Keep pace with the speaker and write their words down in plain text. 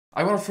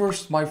I want to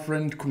first, my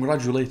friend,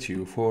 congratulate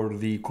you for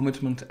the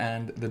commitment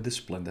and the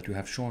discipline that you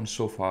have shown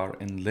so far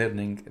in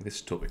learning this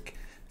topic,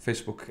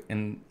 Facebook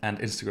and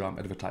Instagram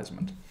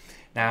advertisement.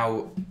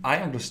 Now, I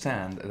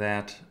understand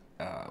that,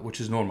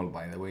 which is normal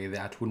by the way,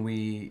 that when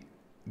we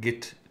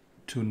get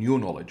to new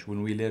knowledge,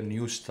 when we learn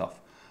new stuff,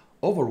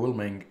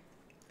 overwhelming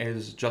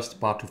is just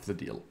part of the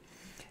deal.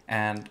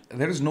 And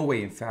there is no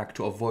way, in fact,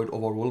 to avoid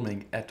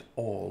overwhelming at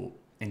all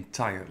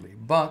entirely.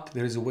 But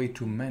there is a way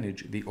to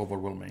manage the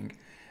overwhelming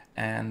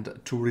and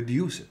to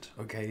reduce it,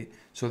 okay,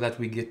 so that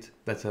we get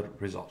better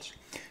results.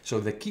 So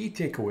the key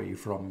takeaway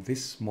from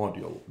this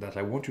module that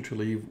I want you to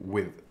leave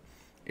with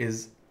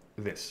is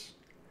this.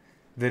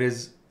 There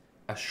is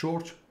a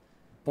short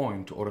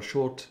point or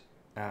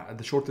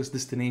the shortest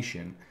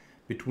destination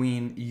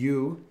between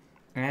you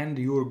and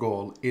your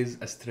goal is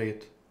a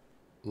straight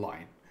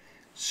line.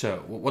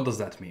 So what does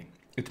that mean?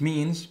 It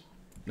means,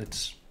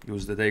 let's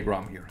use the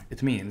diagram here.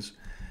 It means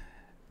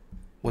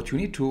what you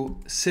need to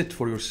set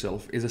for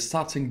yourself is a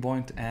starting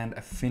point and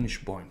a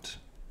finish point.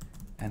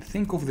 And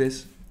think of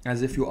this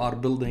as if you are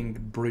building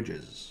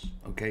bridges,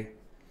 okay?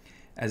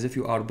 As if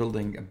you are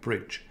building a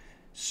bridge.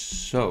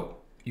 So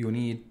you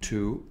need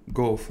to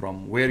go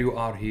from where you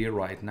are here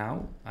right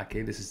now,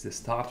 okay? This is the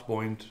start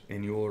point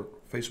in your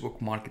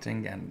Facebook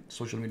marketing and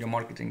social media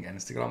marketing and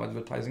Instagram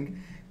advertising.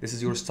 This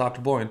is your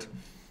start point.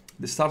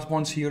 The start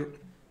point's here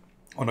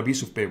on a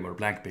piece of paper,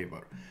 blank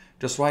paper.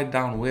 Just write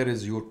down where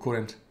is your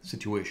current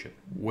situation,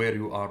 where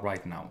you are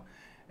right now.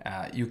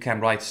 You can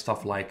write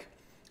stuff like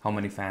how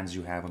many fans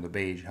you have on the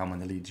page, how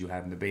many leads you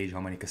have on the page, how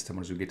many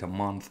customers you get a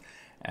month,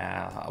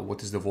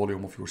 what is the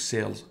volume of your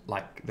sales,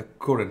 like the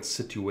current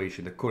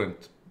situation, the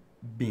current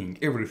being,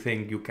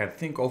 everything you can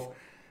think of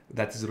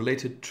that is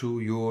related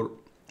to your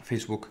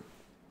Facebook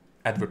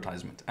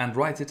advertisement, and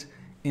write it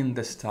in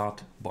the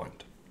start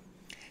point.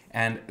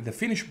 And the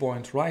finish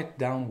point, write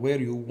down where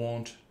you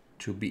want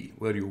to be,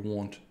 where you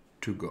want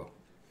to go.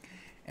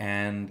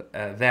 And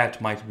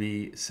that might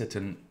be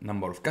certain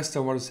number of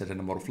customers, certain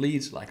number of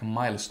leads, like a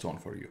milestone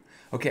for you.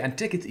 Okay, and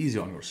take it easy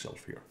on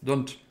yourself here.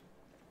 Don't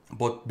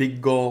put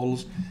big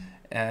goals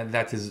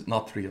that is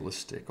not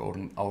realistic or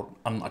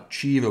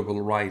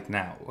unachievable right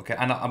now. Okay,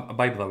 and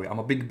by the way, I'm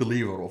a big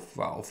believer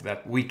of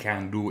that. We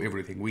can do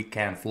everything. We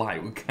can fly.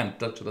 We can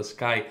touch the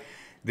sky.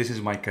 This is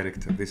my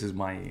character. This is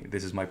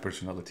my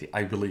personality.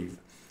 I believe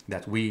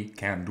that we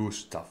can do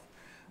stuff.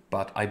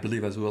 But I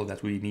believe as well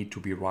that we need to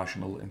be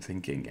rational in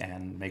thinking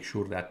and make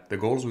sure that the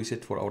goals we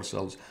set for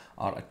ourselves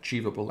are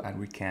achievable and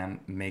we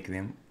can make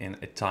them in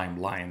a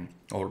timeline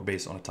or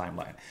based on a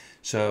timeline.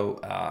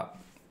 So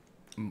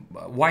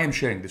why I'm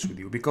sharing this with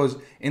you? Because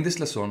in this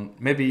lesson,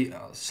 maybe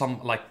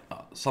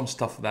some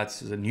stuff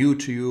that's new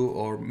to you,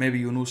 or maybe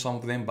you know some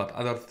of them, but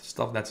other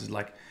stuff that is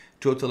like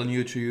totally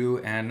new to you,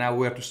 and now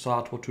where to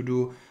start, what to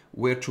do,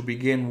 where to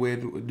begin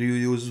with. Do you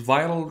use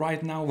viral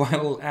right now,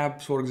 viral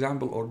apps, for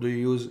example, or do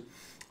you use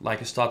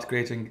like start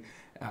creating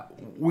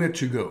where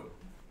to go?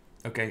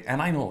 Okay,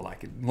 and I know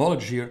like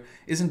knowledge here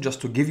isn't just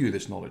to give you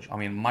this knowledge. I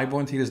mean, my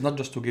point here is not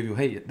just to give you,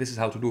 hey, this is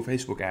how to do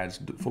Facebook ads,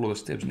 follow the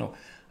steps. No,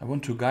 I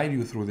want to guide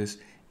you through this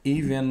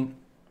even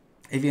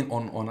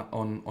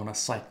on a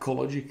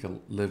psychological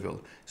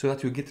level, so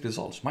that you get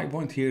results. My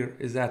point here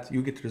is that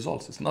you get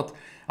results. It's not,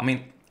 I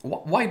mean,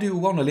 why do you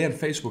want to learn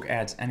Facebook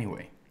ads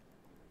anyway?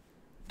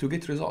 To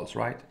get results,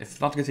 right? If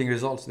not getting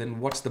results,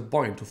 then what's the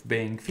point of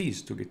paying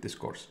fees to get this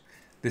course?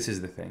 This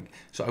is the thing.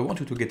 So I want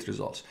you to get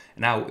results.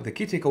 Now, the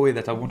key takeaway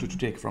that I want you to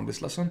take from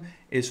this lesson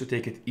is to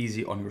take it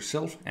easy on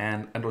yourself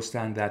and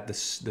understand that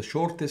the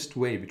shortest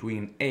way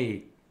between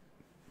A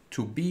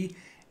to B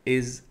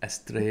is a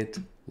straight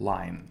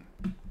line.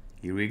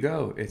 Here we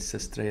go. It's a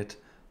straight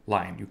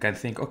line. You can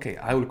think, okay,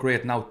 I will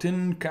create now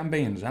 10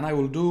 campaigns and I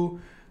will do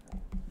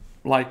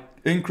like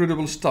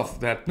incredible stuff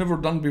that never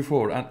done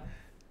before. And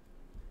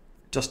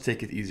just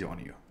take it easy on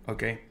you,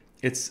 okay?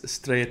 It's a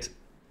straight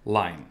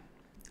line.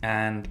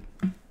 And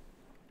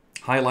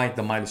highlight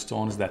the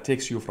milestones that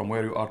takes you from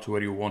where you are to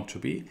where you want to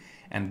be,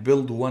 and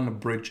build one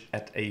bridge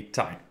at a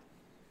time.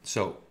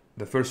 So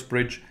the first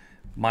bridge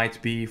might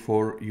be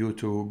for you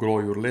to grow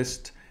your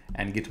list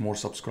and get more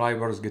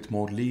subscribers, get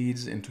more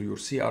leads into your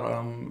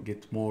CRM,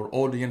 get more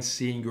audience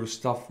seeing your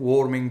stuff,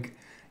 warming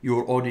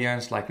your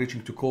audience, like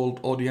reaching to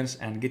cold audience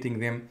and getting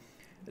them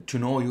to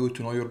know you,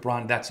 to know your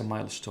brand. That's a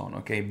milestone,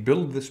 okay?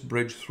 Build this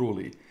bridge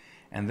thoroughly,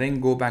 and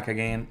then go back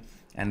again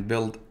and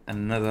build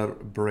another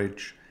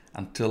bridge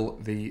until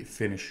the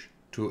finish,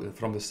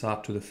 from the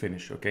start to the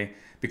finish, okay?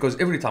 Because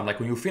every time, like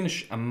when you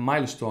finish a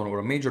milestone or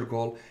a major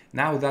goal,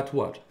 now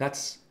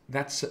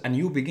that's a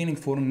new beginning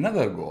for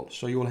another goal.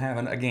 So you will have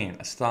again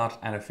a start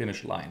and a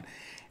finish line.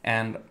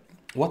 And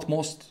what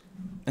most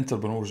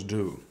entrepreneurs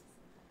do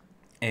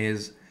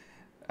is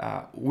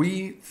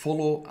we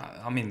follow.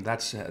 I mean,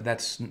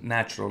 that's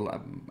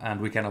natural, and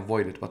we can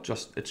avoid it. But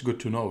just it's good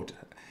to note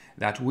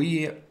that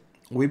we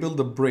build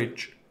a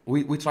bridge.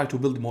 We try to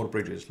build more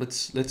bridges.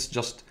 Let's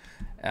just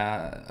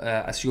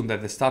assume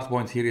that the start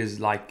point here is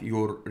like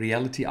your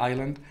reality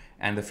island,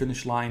 and the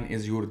finish line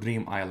is your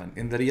dream island.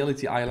 In the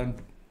reality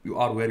island, you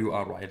are where you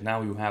are right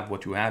now. You have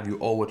what you have. You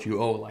owe what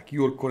you owe, like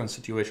your current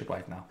situation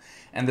right now.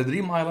 And the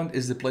dream island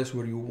is the place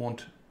where you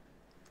want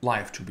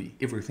life to be,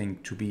 everything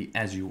to be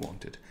as you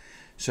want it.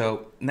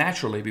 So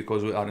naturally,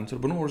 because we are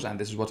entrepreneurs, and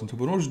this is what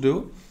entrepreneurs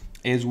do,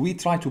 is we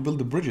try to build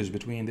the bridges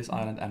between this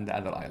island and the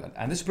other island.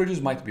 And these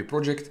bridges might be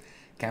project,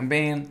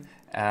 campaign,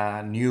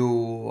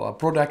 new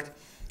product.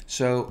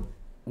 So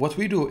what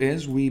we do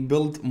is we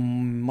build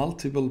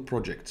multiple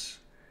projects.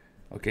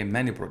 Okay,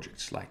 many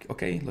projects, like,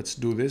 okay, let's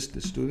do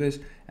this,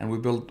 and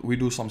we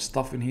do some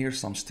stuff in here,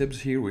 some steps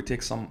here. We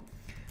take some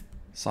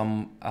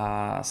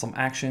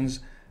actions,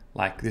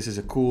 like this is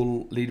a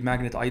cool lead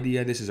magnet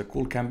idea, this is a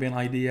cool campaign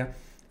idea.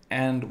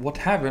 And what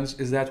happens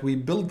is that we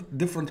build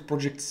different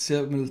projects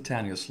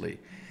simultaneously.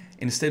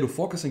 Instead of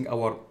focusing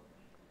our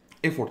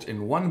effort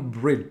in one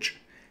bridge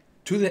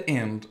to the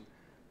end,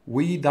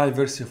 we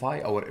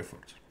diversify our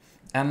effort.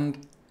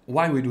 And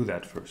why we do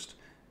that first?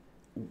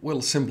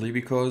 Well, simply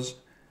because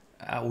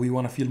we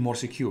want to feel more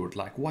secured.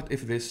 Like, what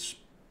if this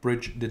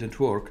bridge didn't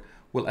work?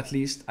 Well, at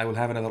least I will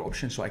have another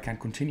option so I can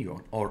continue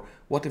on. Or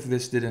what if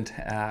this didn't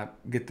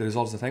get the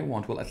results that I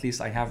want? Well, at least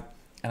I have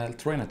an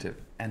alternative,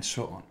 and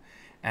so on.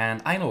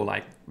 And I know,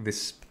 like,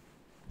 this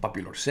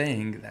popular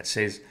saying that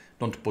says,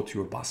 don't put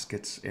your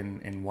baskets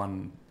in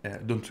one,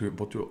 don't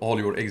put all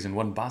your eggs in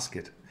one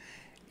basket.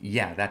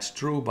 Yeah, that's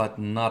true, but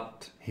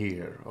not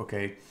here,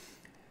 okay?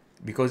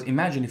 Because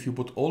imagine if you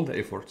put all the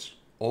efforts,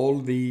 all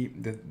the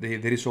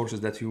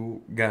resources that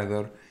you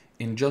gather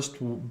in just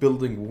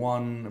building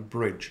one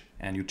bridge,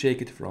 and you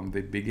take it from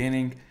the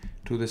beginning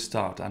to the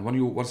start. And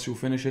once you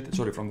finish it,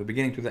 sorry, from the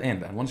beginning to the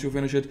end. And once you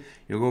finish it,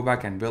 you go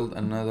back and build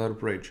another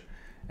bridge,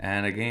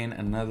 and again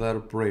another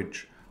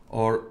bridge,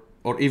 or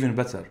even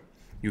better,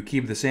 you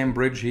keep the same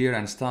bridge here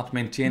and start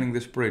maintaining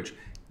this bridge.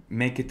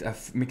 Make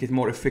it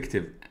more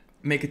effective,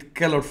 make it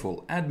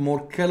colorful, add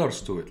more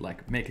colors to it,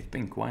 like make it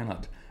pink, why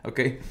not?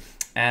 Okay,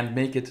 and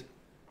make it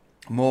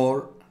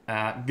more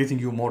getting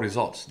you more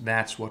results.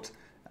 That's what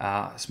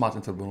smart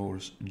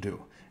entrepreneurs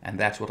do, and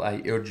that's what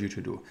I urge you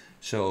to do.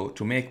 So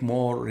to make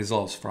more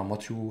results from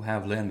what you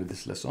have learned with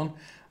this lesson,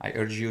 I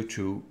urge you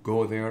to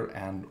go there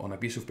and on a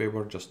piece of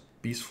paper, just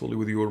peacefully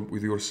with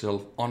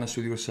yourself, honest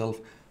with yourself,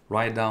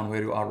 write down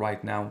where you are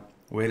right now,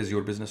 where is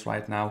your business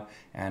right now,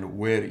 and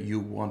where you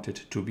want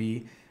it to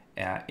be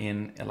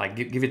in, like,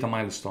 give it a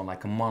milestone,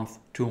 like a month,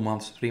 2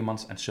 months, 3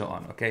 months, and so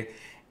on. Okay,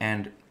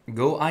 and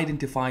go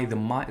identify the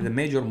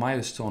major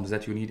milestones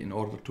that you need in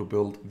order to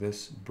build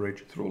this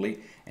bridge truly,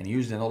 and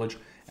use the knowledge,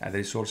 the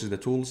resources, the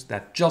tools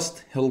that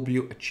just help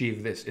you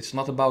achieve this. It's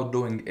not about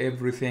doing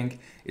everything.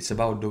 It's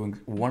about doing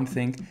one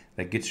thing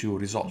that gets you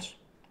results.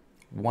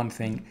 One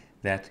thing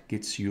that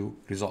gets you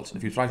results.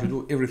 If you try to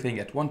do everything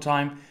at one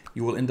time,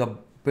 you will end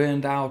up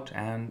burned out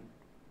and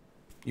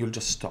you'll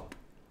just stop.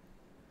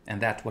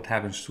 And that's what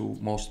happens to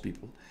most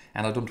people.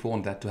 And I don't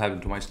want that to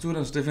happen to my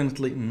students,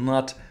 definitely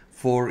not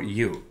for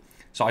you.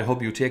 So I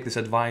hope you take this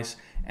advice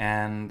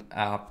and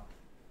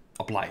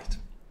apply it.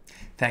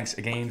 Thanks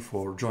again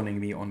for joining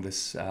me on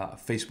this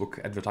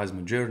Facebook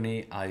advertisement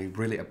journey. I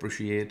really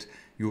appreciate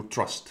your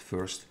trust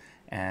first,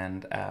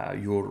 and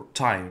your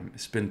time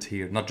spent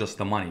here, not just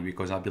the money,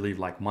 because I believe,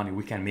 like, money,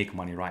 we can make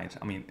money, right?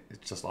 I mean,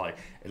 it's just like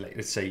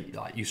let's say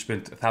you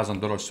spent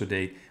 $1,000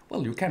 today.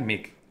 Well, you can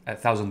make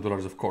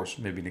 $1,000, of course,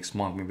 maybe next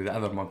month, maybe the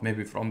other month,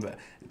 maybe from the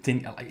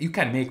thing. You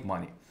can make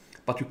money,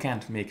 but you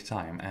can't make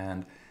time.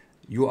 And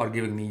you are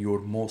giving me your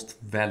most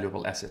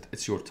valuable asset.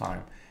 It's your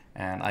time,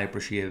 and I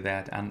appreciate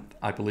that. And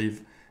I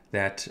believe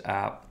that,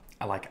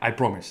 I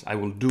promise, I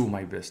will do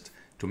my best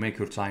to make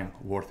your time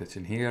worth it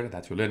in here,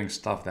 that you're learning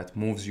stuff that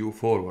moves you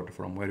forward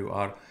from where you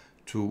are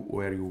to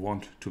where you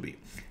want to be.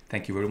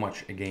 Thank you very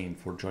much again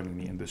for joining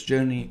me in this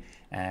journey,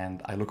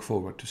 and I look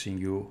forward to seeing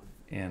you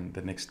in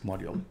the next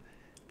module.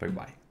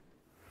 Bye-bye.